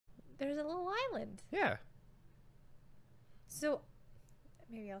There's a little island. Yeah. So,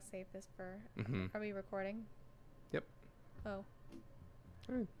 maybe I'll save this for... Are we recording? Yep. Oh.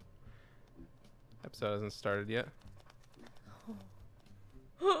 Episode hasn't started yet.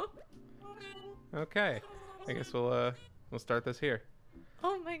 Okay. I guess we'll start this here.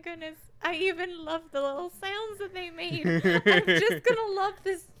 Oh my goodness. I even love the little sounds that they made. I'm just gonna love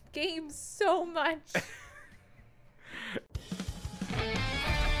this game so much.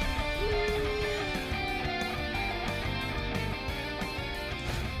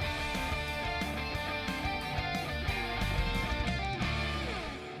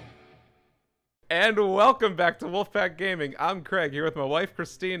 And welcome back to Wolfepack Gaming. I'm Craig here with my wife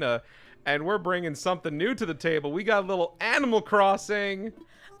Christina, and we're bringing something new to the table. We got a little Animal Crossing.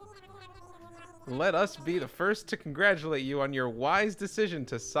 Let us be the first to congratulate you on your wise decision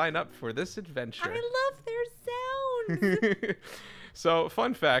to sign up for this adventure. I love their sounds. So,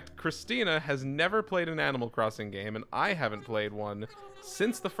 fun fact, Christina has never played an Animal Crossing game, and I haven't played one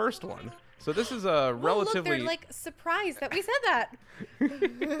since the first one. So this is a relatively... Look, they're like surprised that we said that.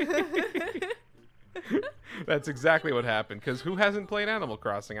 That's exactly what happened, because who hasn't played Animal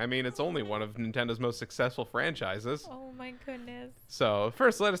Crossing? I mean, it's only one of Nintendo's most successful franchises. Oh my goodness. So,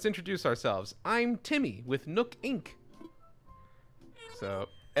 first let us introduce ourselves. I'm Timmy with Nook Inc. So,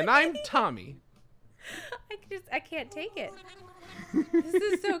 and I'm Tommy. I can't take it. This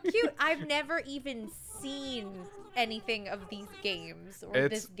is so cute. I've never even seen anything of these games or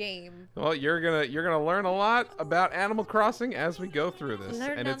this game. Well, you're gonna learn a lot about Animal Crossing as we go through this.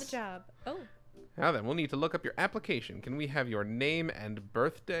 Learn on the job. Oh. Now then, we'll need to look up your application. Can we have your name and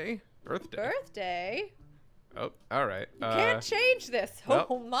birthday? Birthday? Oh, all right. You can't change this. Well,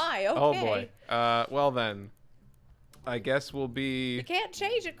 oh my, okay. Oh boy. Well then, I guess we'll be... You can't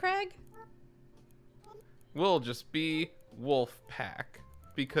change it, Craig. We'll just be Wolfepack,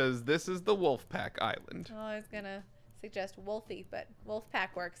 because this is the Wolfepack Island. Oh, I was gonna suggest Wolfie, but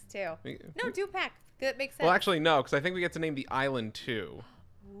Wolfepack works too. No, do pack. That makes sense. Well, actually, no, because I think we get to name the island too.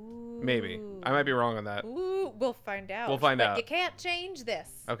 Ooh. Maybe. I might be wrong on that. Ooh, we'll find out. We'll find out. You can't change this.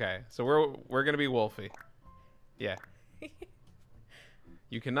 Okay, so we're gonna be Wolfie. Yeah.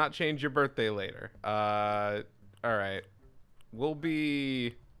 You cannot change your birthday later. All right. We'll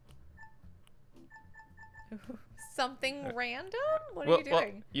be... Something random? What are you doing?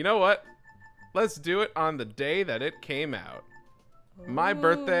 Well, you know what? Let's do it on the day that it came out. My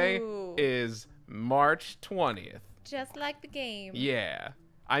birthday is March 20th. Just like the game. Yeah.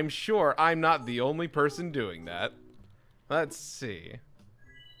 I'm sure I'm not the only person doing that. Let's see.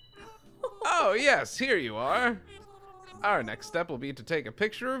 Oh, yes, here you are. Our next step will be to take a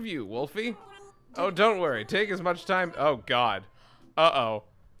picture of you, Wolfie. Oh, don't worry. Take as much time. Oh, God. Uh-oh.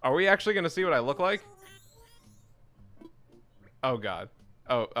 Are we actually going to see what I look like? Oh, God.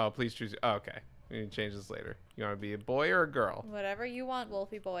 Oh, please choose. Oh, okay. We can change this later. You want to be a boy or a girl? Whatever you want,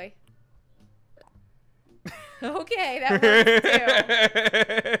 Wolfie boy. Okay, that works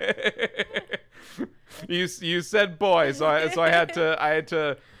too. you said boy, so I had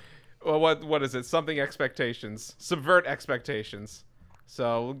to well, what is it? Something expectations. Subvert expectations.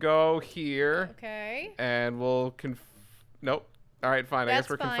 So we'll go here. Okay. And we'll nope. All right, fine. I guess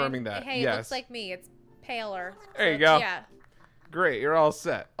we're confirming that. Hey, yes. it looks like me. It's paler. There you go. Yeah. Great, you're all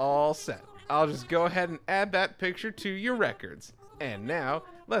set. All set. I'll just go ahead and add that picture to your records. And now,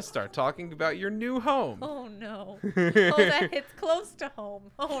 let's start talking about your new home. Oh, no. Oh, that hits close to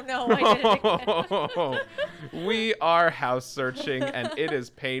home. Oh, no, I did it again. We are house searching, and it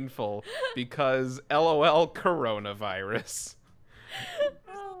is painful because LOL coronavirus.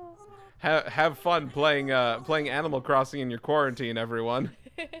 Oh. Have fun playing Animal Crossing in your quarantine, everyone.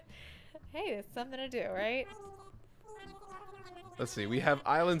 Hey, it's something to do, right? Let's see, we have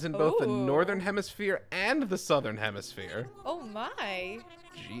islands in both the northern hemisphere and the southern hemisphere. Oh my.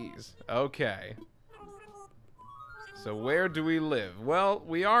 Jeez. Okay. So where do we live? Well,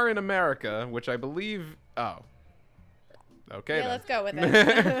 we are in America, which I believe... Oh. Okay, yeah, then. let's go with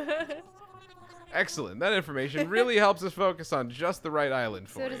it. Excellent. That information really helps us focus on just the right island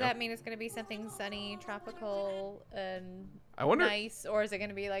for you. So does that mean it's going to be something sunny, tropical, and I wonder, nice, or is it going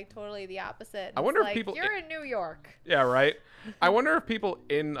to be like totally the opposite? I wonder if like, people... You're in New York. Yeah, right? I wonder if people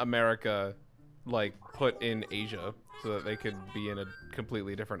in America, like, put in Asia so that they could be in a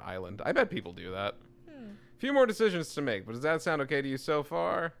completely different island. I bet people do that. A few more decisions to make, but does that sound okay to you so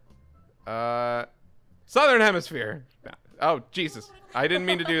far? Southern Hemisphere. Oh, Jesus. I didn't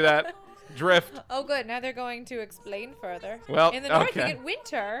mean to do that. Drift. Oh, good. Now they're going to explain further. Well, in the north, we okay. get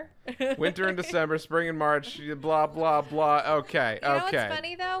winter. Winter in December, spring in March, blah, blah, blah. Okay, You know okay. what's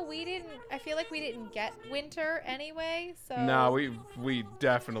funny, though? I feel like we didn't get winter anyway, so... No, we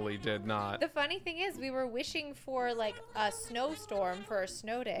definitely did not. The funny thing is, we were wishing for, like, a snowstorm for a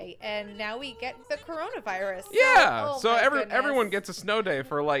snow day, and now we get the coronavirus. Yeah, so everyone gets a snow day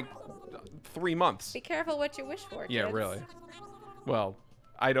for, like, 3 months. Be careful what you wish for, kids. Yeah, really. Well,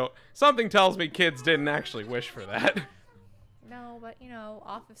 I don't... Something tells me kids didn't actually wish for that. No, but, you know,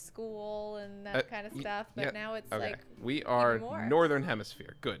 off of school and that kind of stuff. But yeah, now it's, okay. like, we are more. Northern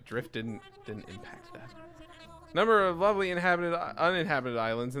Hemisphere. Good. Drift didn't impact that. Number of lovely uninhabited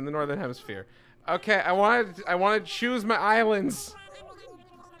islands in the Northern Hemisphere. Okay, I want to choose my islands.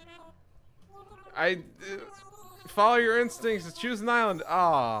 Follow your instincts. Choose an island.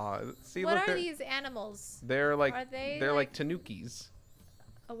 Ah, see, what look. are these animals? They're like They're like tanukis.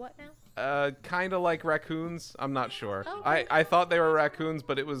 A what now? Kind of like raccoons. I'm not sure. Oh, I thought they were raccoons,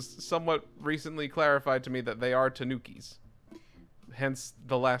 but it was somewhat recently clarified to me that they are tanukis. Hence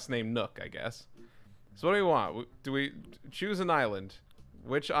the last name Nook, I guess. So what do we want? Do we choose an island?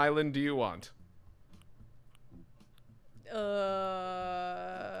 Which island do you want? I'm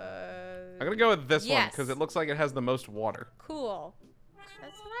gonna go with this one because it looks like it has the most water. Cool.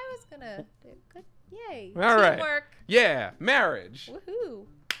 That's what I was gonna do. Good. Yay. All right. Teamwork. Yeah, marriage. Woohoo.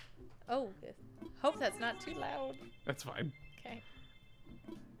 Oh, hope that's not too loud. That's fine. Okay.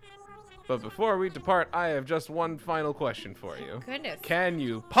 But before we depart, I have just one final question for you. Goodness. Can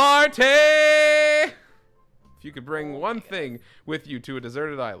you party? If you could bring one thing with you to a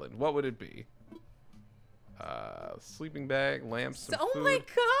deserted island, what would it be? Sleeping bag, lamps, some food. Oh my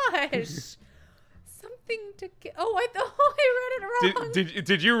gosh. Something to get. Oh, I read it wrong.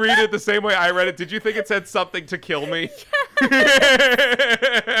 Did you read it the same way I read it? Did you think it said something to kill me?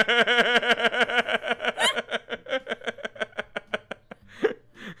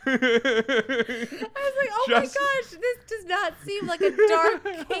 I was like, oh my gosh, this does not seem like a dark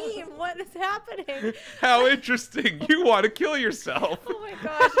game. What is happening? How interesting. You want to kill yourself. Oh my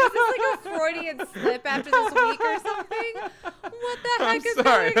gosh, is this like a Freudian slip after this week or something? What the heck is going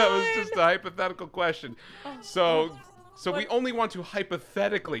on? I'm sorry, that was just a hypothetical question. So we only want to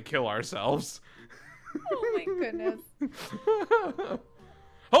hypothetically kill ourselves. Oh my goodness.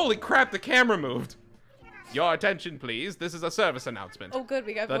 Holy crap, the camera moved. Your attention, please. This is a service announcement. Oh, good.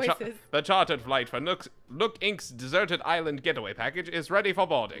 We got voices. The chartered flight for Nook Inc.'s deserted island getaway package is ready for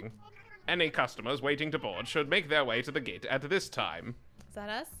boarding. Any customers waiting to board should make their way to the gate at this time. Is that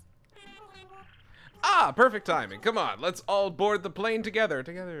us? Ah, perfect timing. Come on, let's all board the plane together.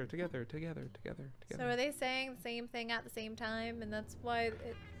 So are they saying the same thing at the same time, and that's why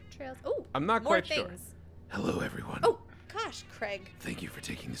it trails? Oh, I'm not more quite things. sure. Hello, everyone. Oh. Gosh, Craig. Thank you for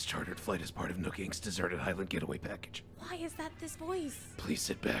taking this chartered flight as part of Nook Inc.'s deserted island getaway package. Why is that this voice? Please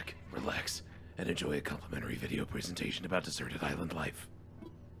sit back, relax, and enjoy a complimentary video presentation about deserted island life.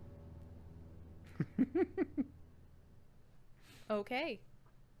 Okay.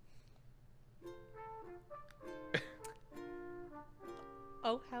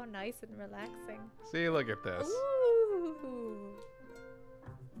 Oh, how nice and relaxing. See, look at this. Ooh.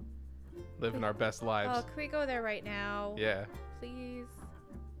 Living our best lives. Oh, can we go there right now? Yeah. Please.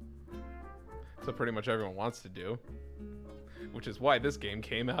 So pretty much everyone wants to do. Which is why this game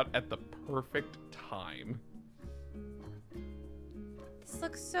came out at the perfect time. This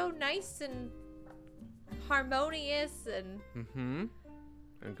looks so nice and harmonious and... Mm-hmm.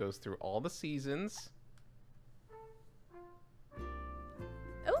 And goes through all the seasons.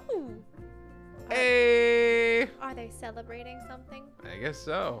 Ooh! Hey! Are they celebrating something? I guess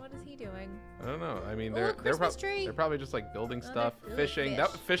so. What is he doing? I don't know. I mean, Ooh, they're tree. just like building stuff, Ooh, fishing. fish.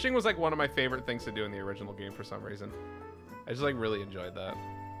 Fishing was like one of my favorite things to do in the original game for some reason. I just like really enjoyed that.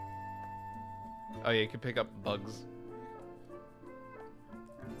 Oh yeah, you can pick up bugs.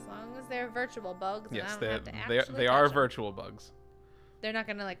 As long as they're virtual bugs. Yes, and I don't have to they actually are touch 'em. virtual bugs. They're not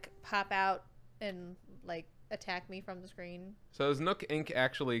gonna like pop out and like attack me from the screen. So does Nook Inc.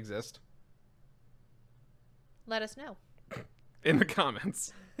 actually exist? Let us know. In the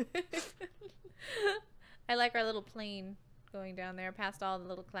comments. I like our little plane going down there past all the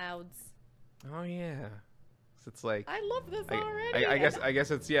little clouds. Oh yeah. So it's like I love this already. I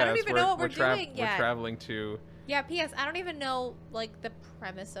guess it's I don't even know what we're doing we're yet. traveling to. Yeah. P.S. I don't even know like the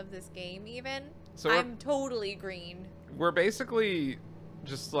premise of this game even. So I'm totally green. We're basically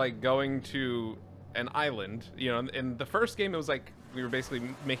just like going to an island. You know, in the first game it was like we were basically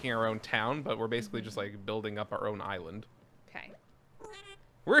making our own town, but we're basically just like building up our own island. Okay.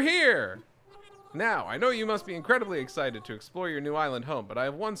 We're here. Now, I know you must be incredibly excited to explore your new island home, but I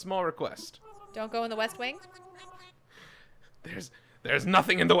have one small request. Don't go in the West Wing? There's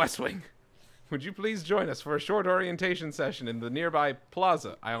nothing in the West Wing. Would you please join us for a short orientation session in the nearby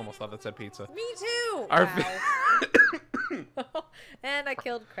plaza? I almost thought that said pizza. Me too! Our Wow. And I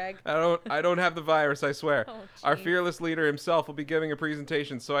killed Craig. I don't have the virus, I swear. Oh, Our jeez. fearless leader himself will be giving a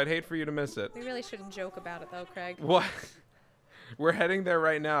presentation, so I'd hate for you to miss it. We really shouldn't joke about it though, Craig. What? We're heading there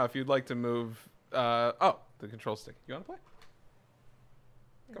right now if you'd like to move. Oh, the control stick. You want to play?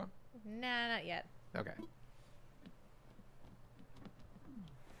 Come on. Nah, not yet. Okay.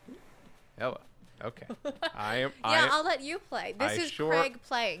 Hello. Okay. I'll let you play. This is Craig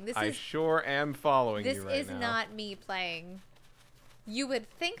playing. I sure am following this you right is now. not me playing. You would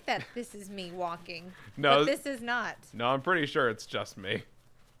think that this is me walking. No, but this is not. No, I'm pretty sure it's just me.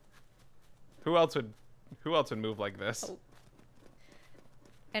 Who else would move like this? Oh.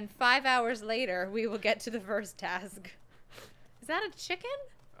 And 5 hours later, we will get to the first task. Is that a chicken?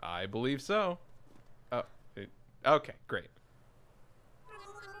 I believe so. Oh, okay, great.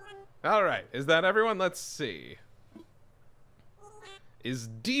 All right, is that everyone? Let's see. Is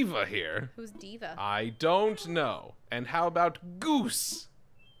Diva here? Who's Diva? I don't know. And how about Goose?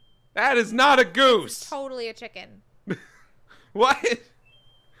 That is not a goose. Totally a chicken. What?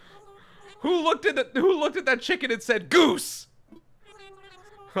 Who looked at that chicken and said goose?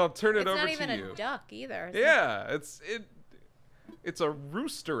 I'll turn it over to you. It's not even a duck either. Yeah, it's a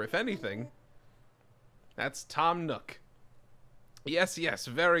rooster, if anything. That's Tom Nook. Yes,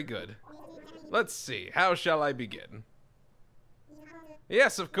 very good. Let's see, how shall I begin?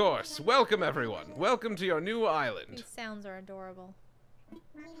 Yes, of course. Welcome, everyone. Welcome to your new island. These sounds are adorable.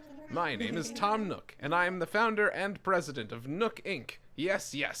 My name is Tom Nook, and I am the founder and president of Nook Inc.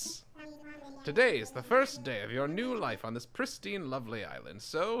 Yes. Today is the first day of your new life on this pristine, lovely island,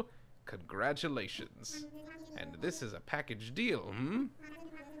 so congratulations. And this is a package deal, hmm?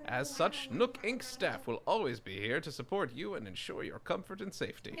 As such, Nook Inc. staff will always be here to support you and ensure your comfort and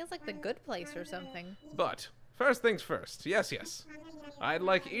safety. Feels like the Good Place or something. But, first things first, yes. I'd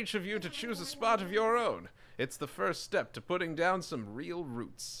like each of you to choose a spot of your own. It's the first step to putting down some real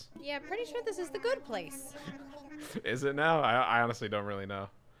roots. Yeah, pretty sure this is the Good Place. Is it now? I honestly don't really know.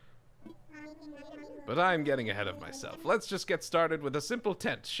 But I'm getting ahead of myself. Let's just get started with a simple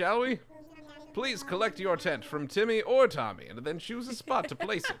tent, shall we? Please collect your tent from Timmy or Tommy, and then choose a spot to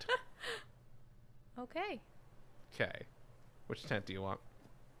place it. Okay. Okay. Which tent do you want?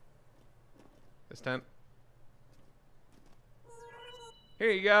 This tent?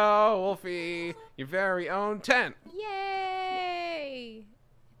 Here you go, Wolfie. Your very own tent. Yay!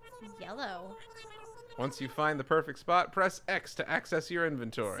 It's yellow. Once you find the perfect spot, press X to access your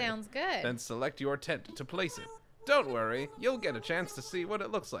inventory. Sounds good. Then select your tent to place it. Don't worry, you'll get a chance to see what it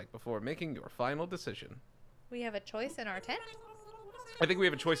looks like before making your final decision. We have a choice in our tent? I think we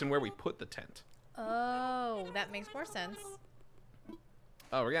have a choice in where we put the tent. Oh, that makes more sense.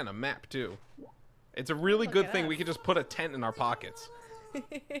 Oh, we're getting a map, too. It's a really good thing we could just put a tent in our pockets.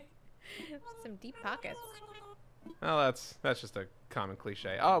 Some deep pockets. Well, that's just a common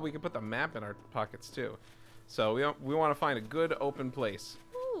cliche. Oh, we could put the map in our pockets, too. So we want to find a good open place.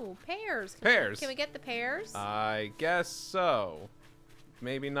 Ooh, pears. Pears. Can we get the pears? I guess so.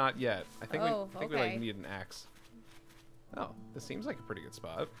 Maybe not yet. I think we like need an axe. Oh, this seems like a pretty good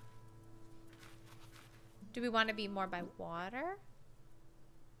spot. Do we want to be more by water?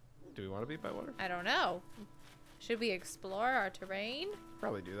 Do we want to be by water? I don't know. Should we explore our terrain?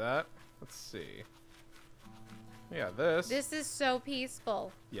 Probably do that. Let's see. Yeah, this. This is so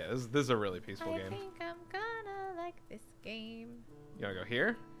peaceful. Yeah, this is a really peaceful game. I think I'm gonna like this game. You wanna go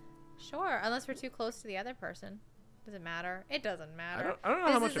here? Sure, unless we're too close to the other person. Does it matter? It doesn't matter. I don't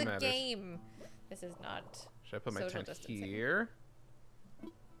know how much it matters. This is a game. This is not. Should I put my tent distancing. here?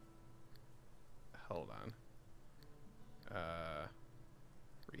 Hold on.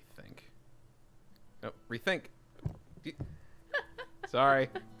 Rethink. Nope, rethink. Sorry.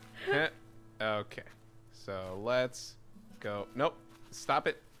 Okay. So let's go. Nope. Stop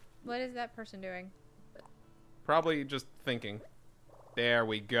it. What is that person doing? Probably just thinking. There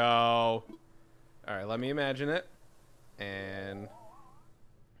we go. All right, let me imagine it. And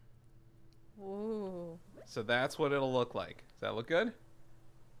Ooh. so that's what it'll look like. Does that look good?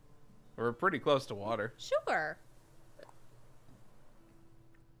 We're pretty close to water. Sure.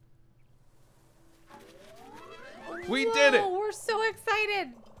 We did it! We're so excited.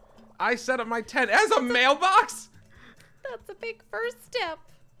 I set up my tent as a mailbox? That's a big first step.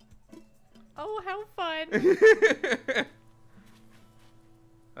 Oh, how fun.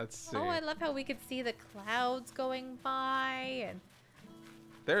 Let's see. Oh, I love how we could see the clouds going by and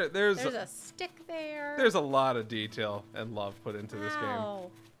There's a stick there. There's a lot of detail and love put into this game.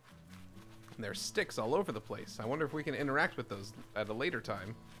 Wow. And there's sticks all over the place. I wonder if we can interact with those at a later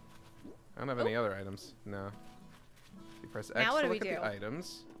time. I don't have any other items. No. You press X Now what to do look we at do? the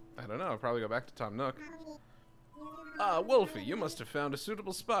items. I don't know. I'll probably go back to Tom Nook. Ah, Wolfie, you must have found a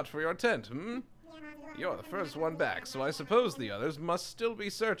suitable spot for your tent, hmm? You're the first one back, so I suppose the others must still be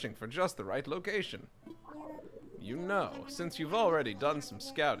searching for just the right location. You know, since you've already done some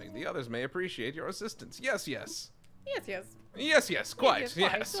scouting, the others may appreciate your assistance. Yes, yes. Yes, yes. Yes, yes, quite. Yes,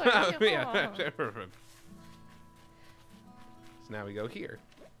 Yes. quite. Yeah. So now we go here.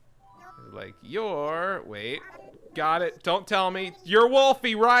 Like, wait. Got it. Don't tell me. You're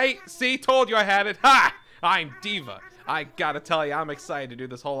Wolfie, right? See, told you I had it. Ha! I'm Diva. I gotta tell you, I'm excited to do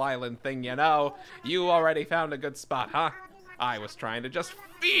this whole island thing, you know. You already found a good spot, huh? I was trying to just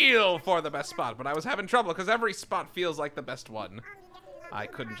feel for the best spot, but I was having trouble because every spot feels like the best one. I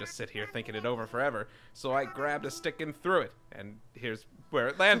couldn't just sit here thinking it over forever, so I grabbed a stick and threw it, and here's where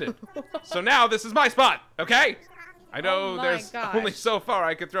it landed. So now this is my spot, okay? I know there's only so far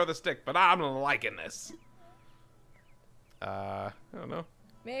I could throw the stick, but I'm liking this. I don't know.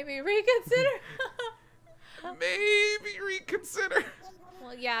 Maybe reconsider. Maybe reconsider.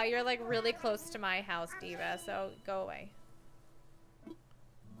 Well, yeah, you're like really close to my house, Diva, so go away.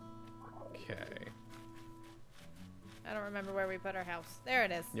 Okay. I don't remember where we put our house. There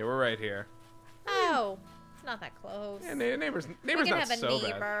it is. Yeah, we're right here. Oh, it's not that close. Yeah, neighbor's we can not have a so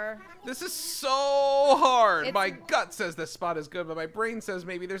neighbor. bad. This is so hard. My gut says this spot is good, but my brain says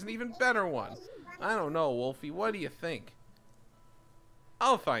maybe there's an even better one. I don't know, Wolfie. What do you think?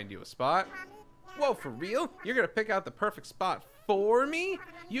 I'll find you a spot. Whoa, for real? You're gonna pick out the perfect spot for me?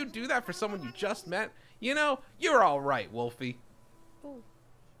 You do that for someone you just met? You know, you're all right, Wolfie. Ooh.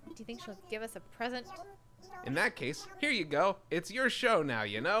 Do you think she'll give us a present? In that case, here you go. It's your show now,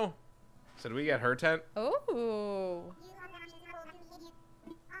 you know? So do we get her tent? Oh.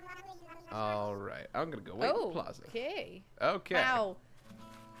 All right. I'm gonna go wait in the plaza. Okay. Okay. Wow.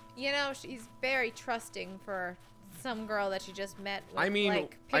 You know, she's very trusting for some girl that she just met with,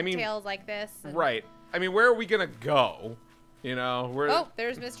 like, pigtails like this. And... Right. I mean, where are we gonna go? You know, Oh,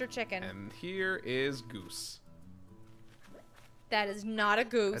 there's Mr. Chicken. And here is Goose. That is not a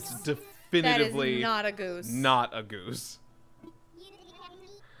goose. That's definitively that is not a goose. Not a goose.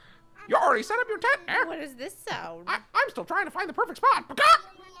 You already set up your tent, eh? What is this sound? I'm still trying to find the perfect spot.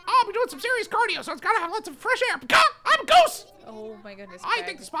 I'll be doing some serious cardio, so it's gotta have lots of fresh air. I'm a goose! Oh my goodness, I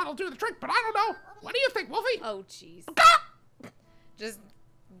think the spot will do the trick, but I don't know. What do you think, Wolfie? Oh, jeez. Just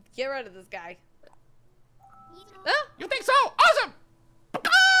get rid of this guy. Ah! You think so? Awesome!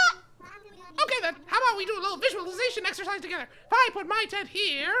 Okay then, how about we do a little visualization exercise together? If I put my tent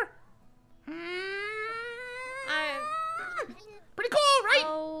here... Pretty cool, right?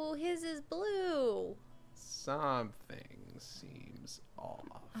 Oh, his is blue. Something seems off.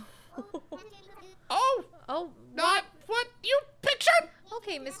 Oh, not what you pictured?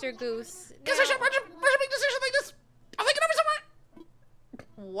 Okay, Mr. Goose. Guess I should rush a big decision like this. I'll think it over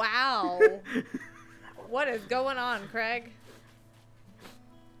somewhere. Wow. What is going on, Craig?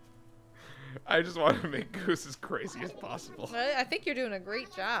 I just want to make Goose as crazy as possible. I think you're doing a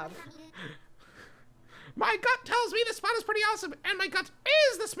great job. My gut tells me this spot is pretty awesome, and my gut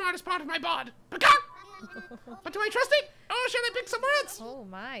is the smartest part of my bod. But do I trust it? Or should I pick somewhere else? Oh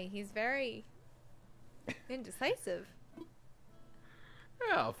my, he's very indecisive.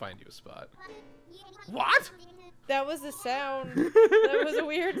 Yeah, I'll find you a spot. What? That was a sound. That was a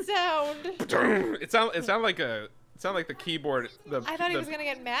weird sound. It sounded like the keyboard. I thought he was gonna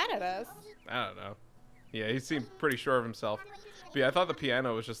get mad at us. I don't know. Yeah, he seemed pretty sure of himself. But yeah, I thought the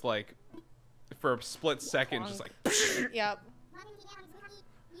piano was just like, for a split second, just like. Yep.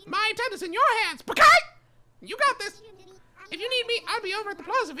 My tent is in your hands, Pakai! You got this. If you need me, I'll be over at the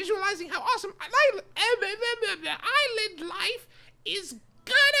plaza visualizing how awesome island life is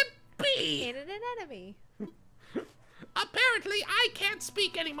gonna be. Ain't it an enemy? Apparently, I can't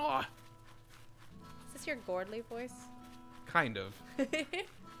speak anymore. Is this your Gordley voice? Kind of.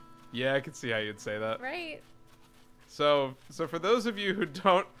 Yeah, I can see how you'd say that. Right. So for those of you who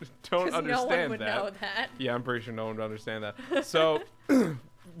don't understand no one would that, know that. Yeah, I'm pretty sure no one would understand that. So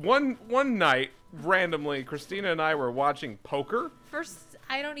one night, randomly, Christina and I were watching poker. First,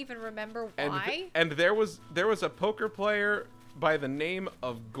 I don't even remember why. And there was a poker player by the name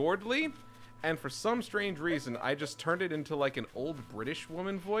of Gordley, and for some strange reason, I just turned it into like an old British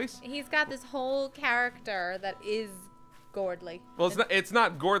woman voice. He's got this whole character that is Gordley. Well, it's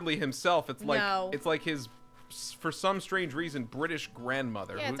not Gordley himself. It's like No. it's like his, for some strange reason, British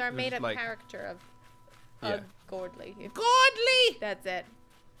grandmother. Yeah, it's our who's made-up like, character of Yeah. Gordley. Gordley! That's it.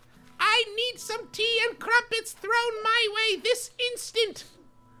 I need some tea and crumpets thrown my way this instant.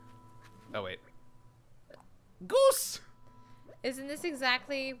 Oh, wait. Goose! Isn't this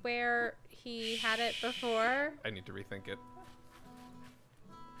exactly where he had it before? I need to rethink it.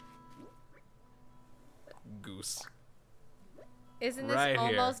 Goose. Isn't this Right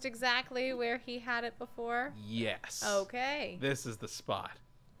almost exactly where he had it before? Yes. Okay. This is the spot.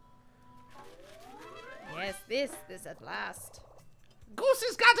 Yes, this at last. Goose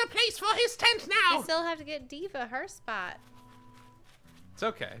has got a place for his tent now. We still have to get Diva her spot. It's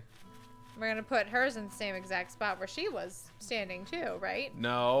okay. We're gonna put hers in the same exact spot where she was standing too, right?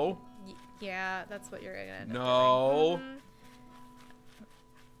 No. Yeah, that's what you're gonna end up No. doing.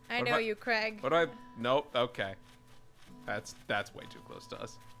 I know you, Craig. What do I? Nope. Okay. That's way too close to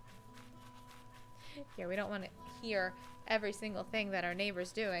us. Yeah, we don't want to hear every single thing that our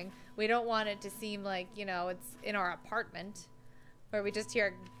neighbor's doing. We don't want it to seem like, you know, it's in our apartment where we just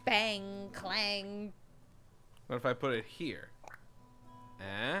hear bang, clang. What if I put it here?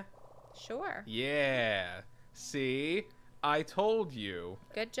 Eh? Sure. Yeah. See? I told you.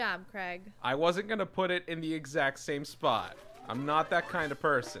 Good job, Craig. I wasn't gonna put it in the exact same spot. I'm not that kind of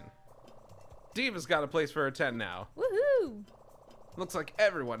person. Diva's got a place for her tent now. Woohoo! Looks like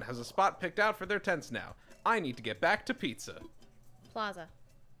everyone has a spot picked out for their tents now. I need to get back to pizza. Plaza.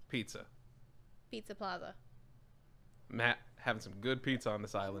 Pizza. Pizza Plaza. Matt, having some good pizza on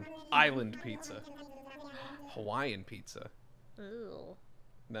this island. Island pizza. Hawaiian pizza. Ooh.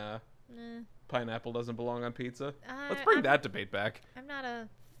 Nah. Nah. Pineapple doesn't belong on pizza. Let's bring that debate back. I'm not a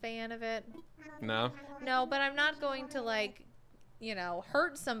fan of it. No? No, but I'm not going to, like, you know,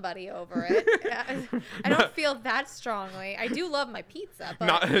 hurt somebody over it. I don't feel that strongly. I do love my pizza, but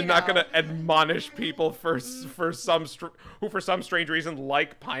not gonna admonish people for some who for some strange reason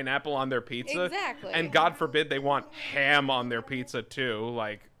like pineapple on their pizza. Exactly. And God forbid they want ham on their pizza too.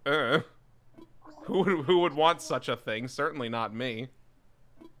 Like, who would want such a thing? Certainly not me.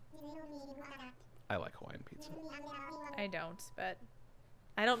 I like Hawaiian pizza. I don't, but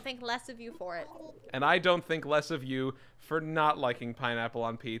I don't think less of you for it. And I don't think less of you for not liking pineapple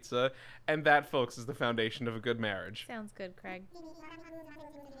on pizza. And that, folks, is the foundation of a good marriage. Sounds good, Craig.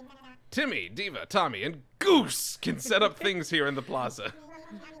 Timmy, Diva, Tommy, and Goose can set up things here in the plaza.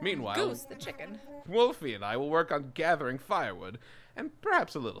 Meanwhile, Goose the chicken. Wolfie and I will work on gathering firewood and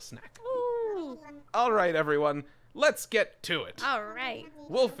perhaps a little snack. Ooh. All right, everyone, let's get to it. All right.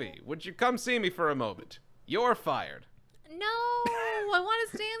 Wolfie, would you come see me for a moment? You're fired. No, I want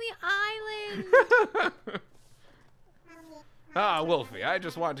to stay on the island. Ah, Wolfie, I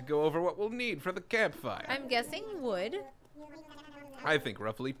just want to go over what we'll need for the campfire. I'm guessing wood. I think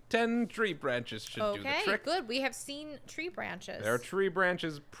roughly 10 tree branches should do the trick. Okay, good. We have seen tree branches. There are tree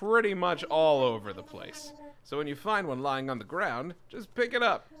branches pretty much all over the place. So when you find one lying on the ground, just pick it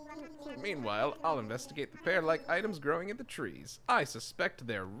up. Meanwhile, I'll investigate the pear-like items growing in the trees. I suspect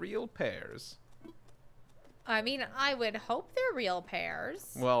they're real pears. I mean, I would hope they're real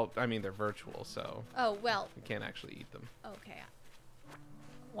pears. Well, I mean, they're virtual, so Oh, well. you can't actually eat them. Okay.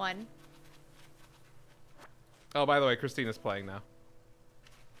 One. Oh, by the way, Christina's playing now.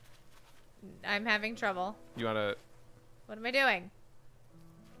 I'm having trouble. You want to What am I doing?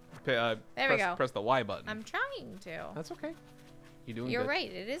 there we go. Press the Y button. I'm trying to. That's okay. You're doing You're good.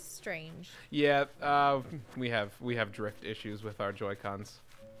 right. It is strange. Yeah, we have drift issues with our Joy-Cons.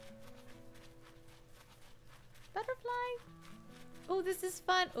 Butterfly. Oh, this is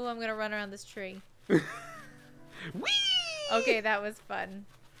fun. Oh, I'm gonna run around this tree. Whee! Okay, that was fun.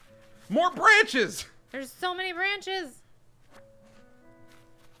 More branches! There's so many branches.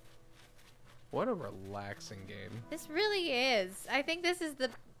 What a relaxing game. This really is. I think this is the...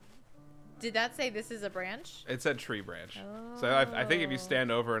 Did that say this is a branch? It said tree branch. So I think if you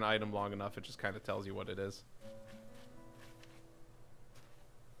stand over an item long enough, it just kind of tells you what it is.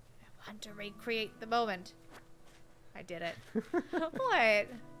 I want to recreate the moment. I did it. What?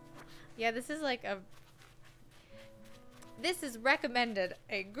 Yeah, this is like a... This is recommended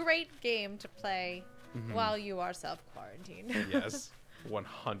a great game to play while you are self-quarantined. Yes,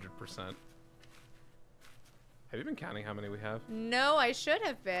 100%. Have you been counting how many we have? No, I should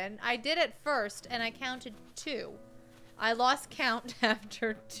have been. I did it first, and I counted 2. I lost count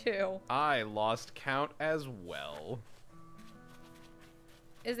after 2. I lost count as well.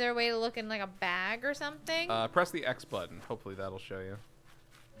 Is there a way to look in like a bag or something? Press the X button. Hopefully that'll show you.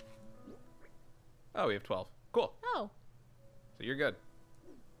 Oh, we have 12. Cool. Oh. So you're good.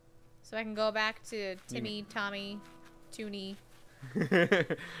 So I can go back to Timmy, Tommy, Toonie.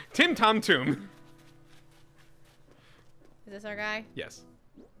 Tin Tom Tomb. Is this our guy? Yes.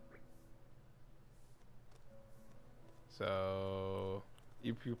 So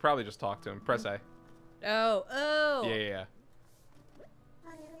You probably just talk to him. Press A. Oh. Yeah.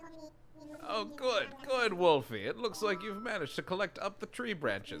 Oh, good, Wolfie. It looks like you've managed to collect up the tree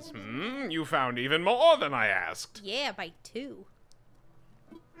branches. You found even more than I asked. Yeah, by 2.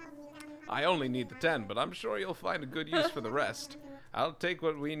 I only need the 10, but I'm sure you'll find a good use for the rest. I'll take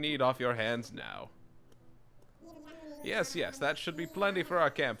what we need off your hands now. Yes, that should be plenty for our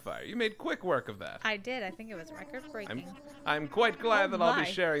campfire. You made quick work of that. I did. I think it was record-breaking. I'm quite glad that I'll be my.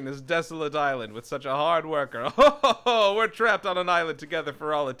 sharing this desolate island with such a hard worker. Oh, we're trapped on an island together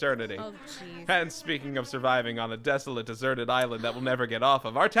for all eternity. Oh, jeez. And speaking of surviving on a desolate, deserted island that we'll never get off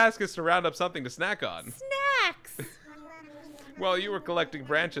of, our task is to round up something to snack on. Snacks! While you were collecting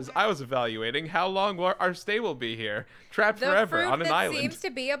branches, I was evaluating how long our stay will be here, trapped forever on an island. The fruit seems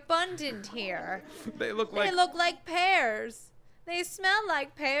to be abundant here. They look like pears. They smell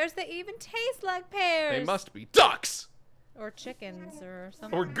like pears. They even taste like pears. They must be ducks! Or chickens or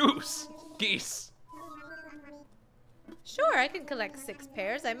something. Or geese. Sure, I can collect 6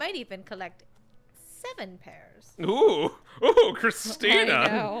 pears. I might even collect 7 pears. Ooh, Christina. I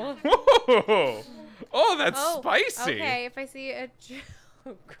know. Whoa. Oh, that's spicy. Okay, if I see a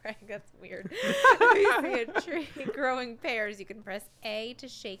oh, Craig, that's weird. If you see a tree growing pears, you can press A to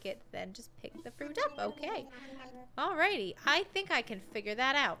shake it, then just pick the fruit up. Okay. Alrighty. I think I can figure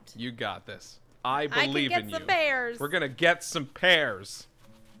that out. You got this. I believe in you. I can get some pears. We're gonna get some pears.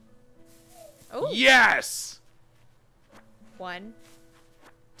 Ooh. Yes! 1,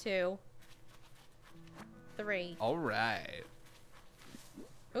 2, 3. All right.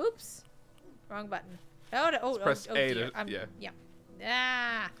 Oops. Wrong button. Oh, press A dear. to, yeah. Yeah.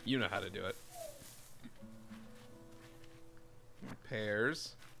 Ah. You know how to do it.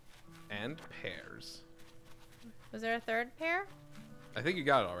 Pears and pears. Was there a 3rd pear? I think you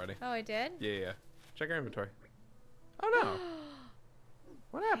got it already. Oh, I did? Yeah. Check your inventory. Oh, no.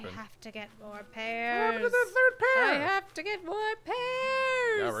 What happened? I have to get more What pears. happened to the 3rd pear? I have to get more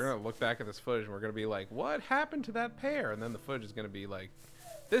pears. Yeah, we're going to look back at this footage and we're going to be like, what happened to that pear? And then the footage is going to be like,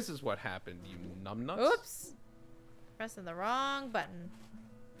 this is what happened, you numbnuts. Oops. Pressing the wrong button.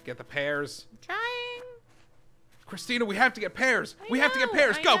 Get the pears. I'm trying. Christina, we have to get pears. I We have to get know,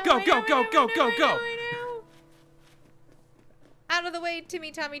 pears. I Go, know, go, I go, know, go, I know, go, I go, know, go. I know. Out of the way,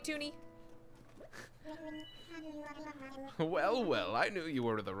 Timmy, Tommy, Toonie. Well, I knew you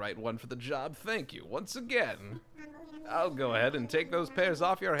were the right one for the job. Thank you once again. I'll go ahead and take those pears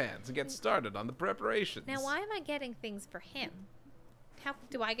off your hands and get started on the preparations. Now, why am I getting things for him? How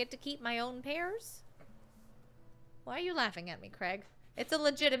do I get to keep my own pears? Why are you laughing at me, Craig? It's a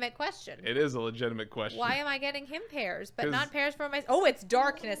legitimate question. It is a legitimate question. Why am I getting him pears, but 'Cause- not pears for myself? Oh, it's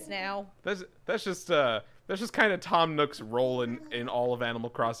darkness now. That's just kind of Tom Nook's role in all of Animal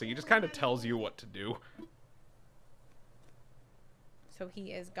Crossing. He just kind of tells you what to do. So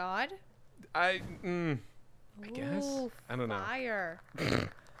he is God? I guess. Ooh, I don't know. Fire.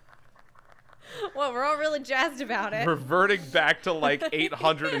 Well, we're all really jazzed about it. Reverting back to like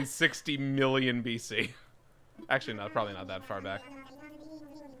 860 million BC. Actually, no, probably not that far back.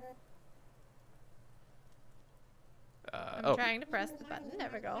 I'm trying to press the button. There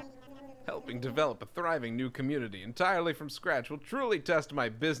we go. Helping develop a thriving new community entirely from scratch will truly test my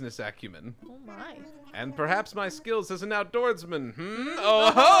business acumen. Oh my. And perhaps my skills as an outdoorsman.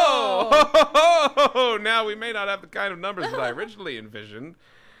 Oh ho! Now we may not have the kind of numbers that I originally envisioned.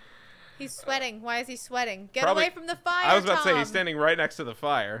 He's sweating. Why is he sweating? Get Probably- away from the fire, I was about to say Tom. he's standing right next to the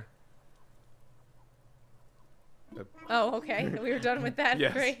fire. Oh, okay. We were done with that.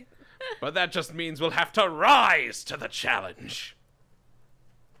 Yes. Great. But that just means we'll have to rise to the challenge.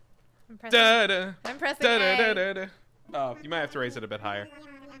 I'm pressing, Da-da. I'm pressing Da-da, A. da-da. Oh, you might have to raise it a bit higher.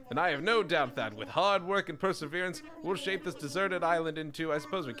 And I have no doubt that with hard work and perseverance, we'll shape this deserted island into, I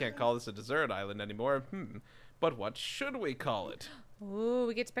suppose we can't call this a desert island anymore. But what should we call it? Ooh,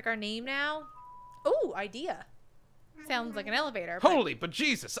 we get to pick our name now? Ooh, idea. Sounds like an elevator. but- Holy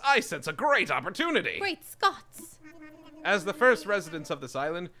bejesus, I sense a great opportunity! Great Scots. As the first residents of this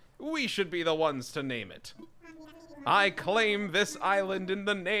island, we should be the ones to name it. I claim this island in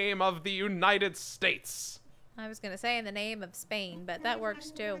the name of the United States. I was going to say in the name of Spain, but that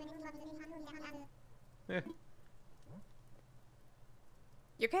works too. Eh.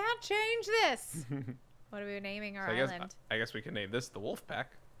 You can't change this. What are we naming our So island? I guess we can name this the Wolfepack.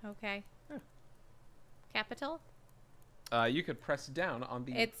 Okay. Yeah. Capital? You could press down on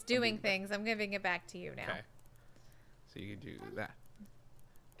the... It's doing things. I'm giving it back to you now. Okay. So you can do that.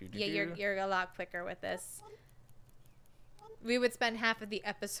 Yeah, you're a lot quicker with this. We would spend half of the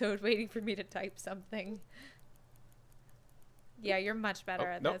episode waiting for me to type something. Yeah, you're much better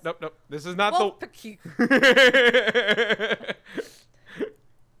at this. Nope. This is not Wolfepack. the...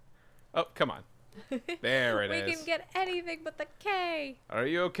 Oh, come on. There it is. We can get anything but the K. Are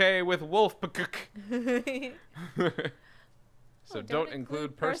you okay with Wolfepack? So Oh, don't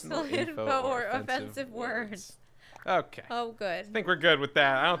include personal info or offensive words. Okay. Oh, good. I think we're good with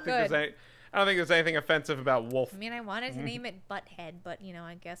that. I don't think there's anything offensive about Wolf. I mean, I wanted to name it Butthead, but, you know,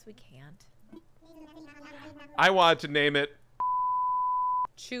 I guess we can't. I wanted to name it.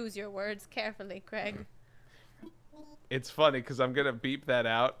 Choose your words carefully, Craig. It's funny because I'm gonna beep that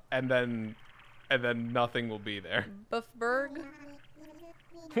out, and then nothing will be there. Buffberg.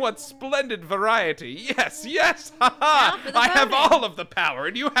 What splendid variety! Yes, yes! Ha ha! I have all of the power,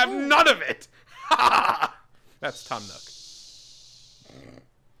 and you have none of it! Ha ha! That's Tom Nook.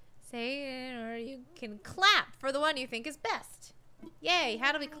 Say it, or you can clap for the one you think is best. Yay!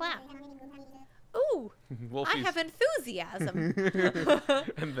 How do we clap? Ooh! I have enthusiasm.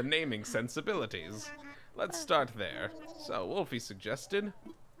 And the naming sensibilities. Let's start there. So, Wolfie suggested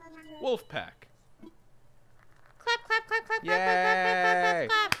Wolfepack. Clap, clap, clap, clap, clap, Yay! clap, clap,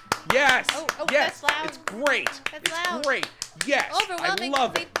 clap, clap. Yes! Oh, yes! that's loud. It's great! That's it's loud. great! Yes! Overwhelmingly I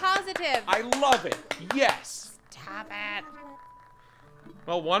love it! positive. I love it! Yes! Stop it.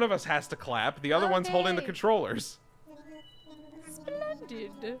 Well, one of us has to clap. The other one's holding the Okay. controllers.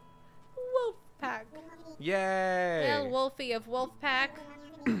 Splendid. Wolfpack. Yay! Well, Wolfie of Wolfpack.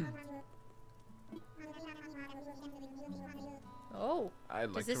 Oh. I'd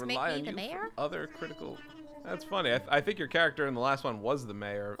like Does this to make rely me on the you mayor? for other critical. That's funny. I think your character in the last one was the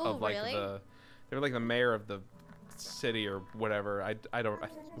mayor Oh, of like really? they were like the mayor of the city or whatever.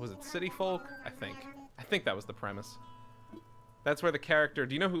 Was it City Folk? I think that was the premise. That's where the character.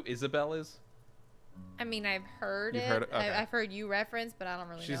 Do you know who Isabel is? I mean, I've heard You've it. heard it? Okay. I've heard you reference, but I don't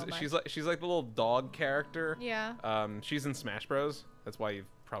really know much. She's like the little dog character. Yeah. She's in Smash Bros. That's why you've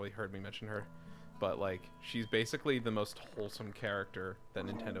probably heard me mention her. But like, she's basically the most wholesome character that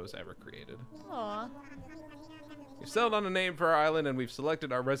Nintendo's ever created. Aw. We've settled on a name for our island, and we've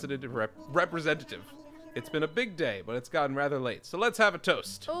selected our resident representative. It's been a big day, but it's gotten rather late, so let's have a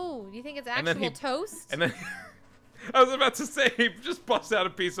toast. Oh, you think it's And then actual toast? And then I was about to say, he just busts out a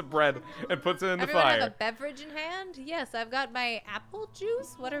piece of bread and puts it in the Everyone fire. have a beverage in hand? Yes, I've got my apple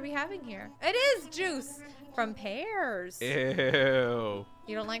juice. What are we having here? It is juice from pears. Ew.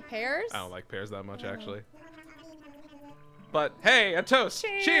 You don't like pears? I don't like pears that much, actually. But hey, a toast!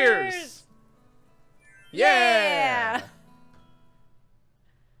 Cheers! Cheers! Yeah!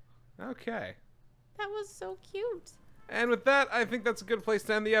 Okay. That was so cute. And with that, I think that's a good place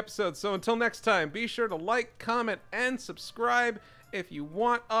to end the episode. So until next time, be sure to like, comment, and subscribe if you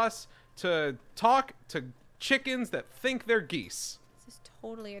want us to talk to chickens that think they're geese. This is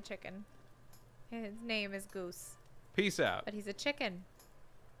totally a chicken. His name is Goose. Peace out. But he's a chicken.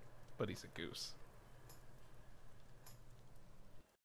 But he's a goose.